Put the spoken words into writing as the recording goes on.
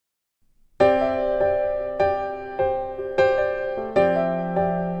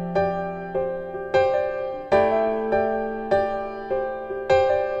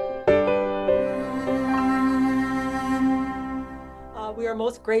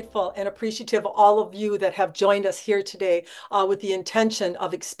most grateful and appreciative of all of you that have joined us here today with the intention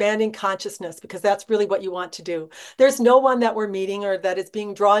of expanding consciousness, because that's really what you want to do. There's no one that we're meeting or that is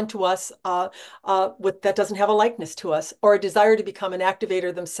being drawn to us that doesn't have a likeness to us or a desire to become an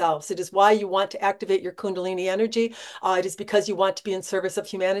activator themselves. It is why you want to activate your Kundalini energy. It is because you want to be in service of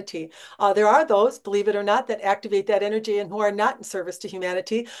humanity. There are those, believe it or not, that activate that energy and who are not in service to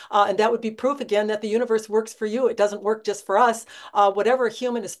humanity. And that would be proof again that the universe works for you. It doesn't work just for us. Whatever a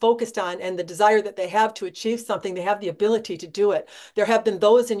human is focused on and the desire that they have to achieve something, they have the ability to do it. There have been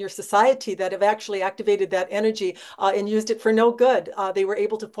those in your society that have actually activated that energy and used it for no good. They were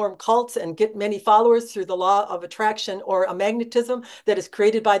able to form cults and get many followers through the law of attraction or a magnetism that is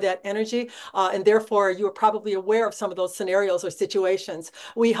created by that energy. And therefore, you are probably aware of some of those scenarios or situations.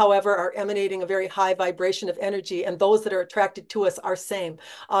 We, however, are emanating a very high vibration of energy, and those that are attracted to us are same.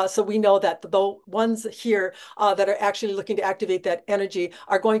 So we know that the ones here that are actually looking to activate that energy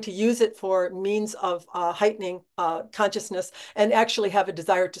are going to use it for means of heightening consciousness and actually have a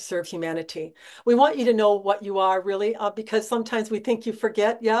desire to serve humanity. We want you to know what you are really, because sometimes we think you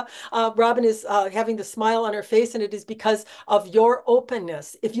forget. Yeah, Robin is having the smile on her face, and it is because of your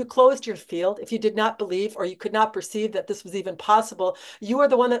openness. If you closed your field, if you did not believe or you could not perceive that this was even possible, you are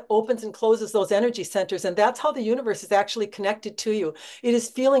the one that opens and closes those energy centers, and that's how the universe is actually connected to you. It is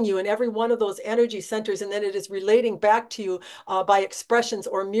feeling you in every one of those energy centers, and then it is relating back to you by expressions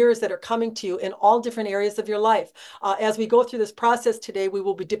or mirrors that are coming to you in all different areas of your life. As we go through this process today, we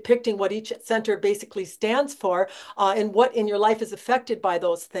will be depicting what each center basically stands for and what in your life is affected by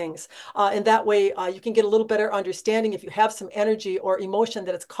those things. And that way you can get a little better understanding if you have some energy or emotion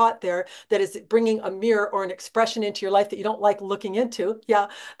that is caught there that is bringing a mirror or an expression into your life that you don't like looking into. Yeah,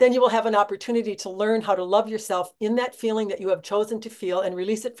 then you will have an opportunity to learn how to love yourself in that feeling that you have chosen to feel and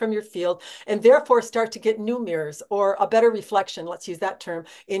release it from your field, and therefore start to get new mirrors or a better reflection, let's use that term,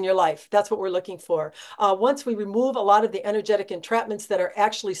 in your life. That's what we're looking for. Once we remove a lot of the energetic entrapments that are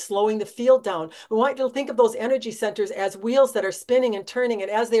actually slowing the field down, we want you to think of those energy centers as wheels that are spinning and turning,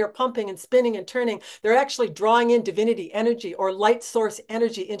 and as they are pumping and spinning and turning, they're actually drawing in divinity energy or light source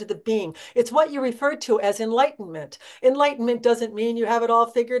energy into the being. It's what you refer to as enlightenment. Enlightenment doesn't mean you have it all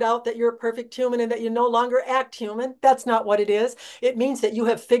figured out, that you're a perfect human and that you no longer act human. That's not what it is. It means that you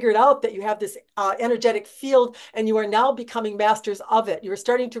have figured out that you have this energetic field and you are now becoming masters of it. You're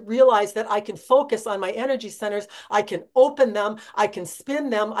starting to realize that I can focus on my energy centers, I can open them, I can spin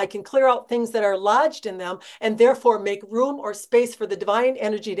them, I can clear out things that are lodged in them, and therefore make room or space for the divine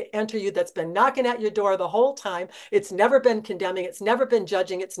energy to enter you that's been knocking at your door the whole time. It's never been condemning, it's never been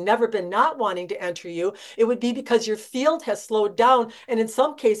judging, it's never been not wanting to enter you. It would be because your field has slowed down and in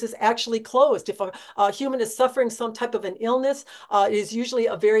some cases actually closed. If a human is suffering some type of an illness, it is usually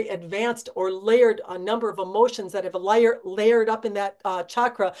a very advanced or layered number of emotions that have layered up in that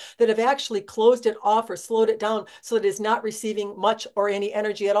chakra that have actually closed it off or slowed it down so that it is not receiving much or any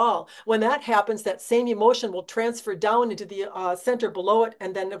energy at all. When that happens, that same emotion will transfer down into the center below it,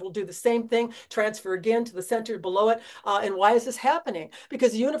 and then it will do the same thing, transfer again to the center below it. And why is this happening?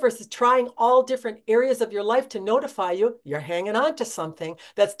 Because the universe is trying all different areas of your life to notify you you're hanging on to something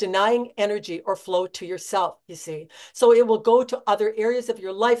that's denying energy or flow to yourself, you see. So it will go to other areas of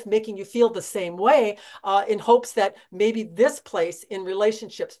your life, making you feel the same way in hopes that maybe this place in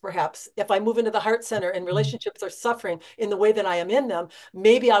relationships, perhaps, if I move into the heart center and relationships are suffering in the way that I am in them,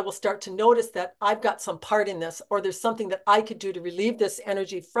 maybe I will start to notice that I've got some part in this, or there's something that I could do to relieve this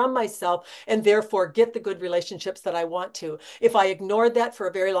energy from myself and therefore get the good relationships that I want to. If I ignored that for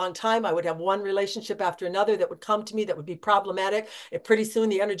a very long time, I would have one relationship after another that would come to me that would be problematic. And pretty soon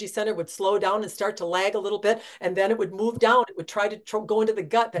the energy center would slow down and start to lag a little bit, and then it would move down. It would try to go into the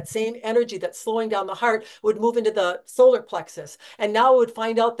gut. That same energy that's slowing down the heart would move into the solar plexus. And now I would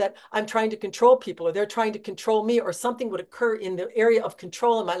find out that I'm trying to control people, or they're trying to control me, or something would occur in the area of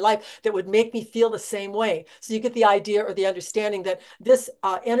control in my life that would make me feel the same way. So you get the idea or the understanding that this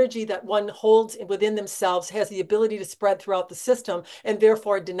energy that one holds within themselves has the ability to spread throughout the system and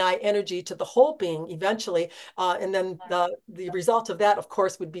therefore deny energy to the whole being eventually. And then the result of that, of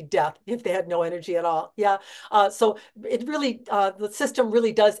course, would be death if they had no energy at all. Yeah. So it really, the system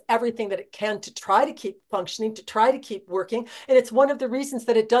really does everything that it can to try to keep functioning, to try to keep working. And it's one of the reasons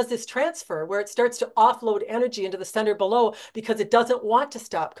that it does this transfer where it starts to offload energy into the center below, because it doesn't want to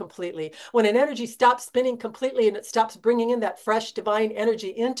stop completely. When an energy stops spinning completely and it stops bringing in that fresh divine energy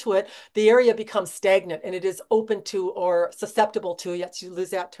into it, the area becomes stagnant and it is open to or susceptible to, yes, you lose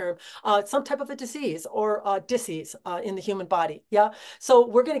that term, some type of a disease or disease in the human body. Yeah. So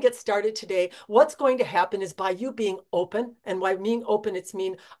we're going to get started today. What's going to happen is by you being open, and by being open, it's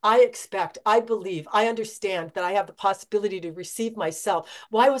mean I expect, I believe, I understand that I have the possibility to receive myself.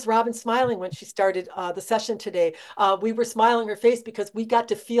 Why was Robin smiling when she started the session today? We were smiling her face because we got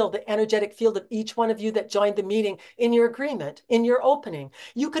to feel the energetic field of each one of you that joined the meeting in your agreement, in your opening.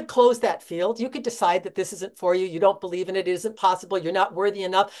 You could close that field. You could decide that this isn't for you. You don't believe in it. It isn't possible. You're not worthy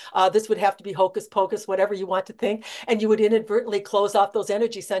enough. This would have to be hocus pocus, whatever you want to think. And you would inadvertently close off those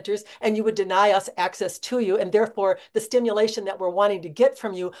energy centers, and you would deny us access to you. And therefore, the stimulation that we're wanting to get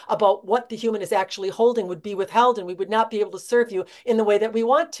from you about what the human is actually holding would be withheld, and we would not be able to serve you in the way that we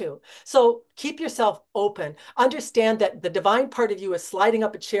want to. So keep yourself open. Understand that the divine part of you is sliding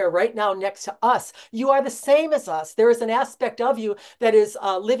up a chair right now next to us. You are the same as us. There is an aspect of you that is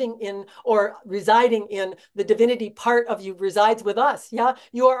living in or residing in the divinity part of you resides with us. Yeah,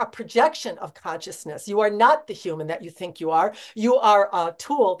 you are a projection of consciousness. You are not the human that you think you are. You are a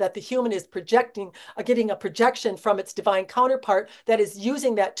tool that the human is projecting, getting a projection from its divine counterpart that is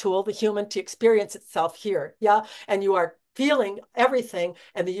using that tool, the human, to experience itself here. Yeah, and you are feeling everything,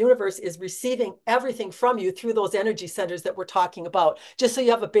 and the universe is receiving everything from you through those energy centers that we're talking about, just so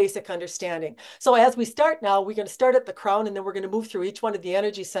you have a basic understanding. So as we start now, we're going to start at the crown, and then we're going to move through each one of the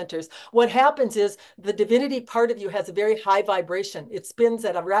energy centers. What happens is the divinity part of you has a very high vibration. It spins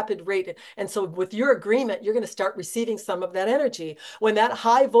at a rapid rate. And so with your agreement, you're going to start receiving some of that energy. When that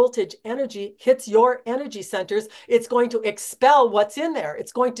high voltage energy hits your energy centers, it's going to expel what's in there.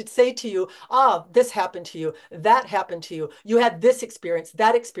 It's going to say to you, this happened to you, that happened to you. You had this experience,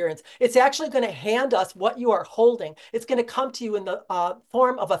 that experience. It's actually going to hand us what you are holding. It's going to come to you in the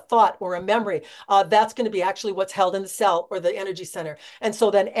form of a thought or a memory. That's going to be actually what's held in the cell or the energy center. And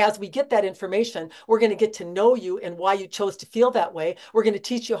so then as we get that information, we're going to get to know you and why you chose to feel that way. We're going to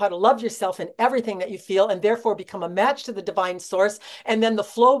teach you how to love yourself in everything that you feel, and therefore become a match to the divine source. And then the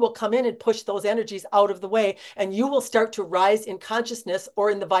flow will come in and push those energies out of the way, and you will start to rise in consciousness or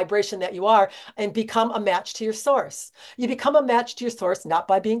in the vibration that you are and become a match to your source. You become a match to your source, not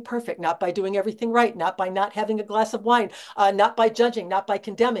by being perfect, not by doing everything right, not by not having a glass of wine, not by judging, not by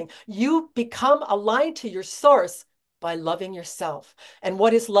condemning. You become aligned to your source by loving yourself. And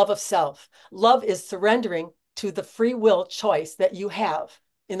what is love of self? Love is surrendering to the free will choice that you have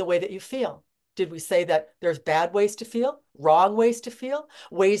in the way that you feel. Did we say that there's bad ways to feel, wrong ways to feel,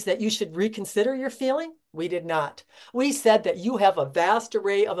 ways that you should reconsider your feeling? We did not. We said that you have a vast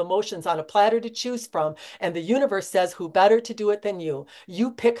array of emotions on a platter to choose from, and the universe says who better to do it than you.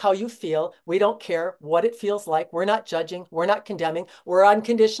 You pick how you feel. We don't care what it feels like. We're not judging. We're not condemning. We're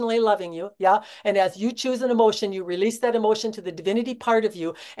unconditionally loving you. Yeah. And as you choose an emotion, you release that emotion to the divinity part of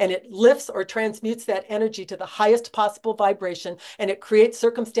you, and it lifts or transmutes that energy to the highest possible vibration, and it creates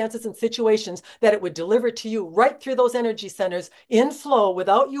circumstances and situations that it would deliver to you right through those energy centers in flow,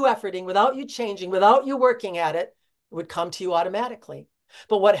 without you efforting, without you changing, without you working at it. It would come to you automatically.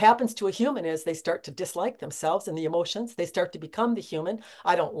 But what happens to a human is they start to dislike themselves and the emotions. They start to become the human.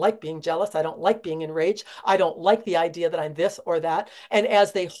 I don't like being jealous. I don't like being enraged. I don't like the idea that I'm this or that. And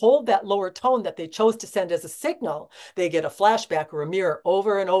as they hold that lower tone that they chose to send as a signal, they get a flashback or a mirror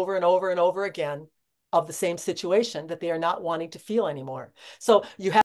over and over and over and over again of the same situation that they are not wanting to feel anymore. So you have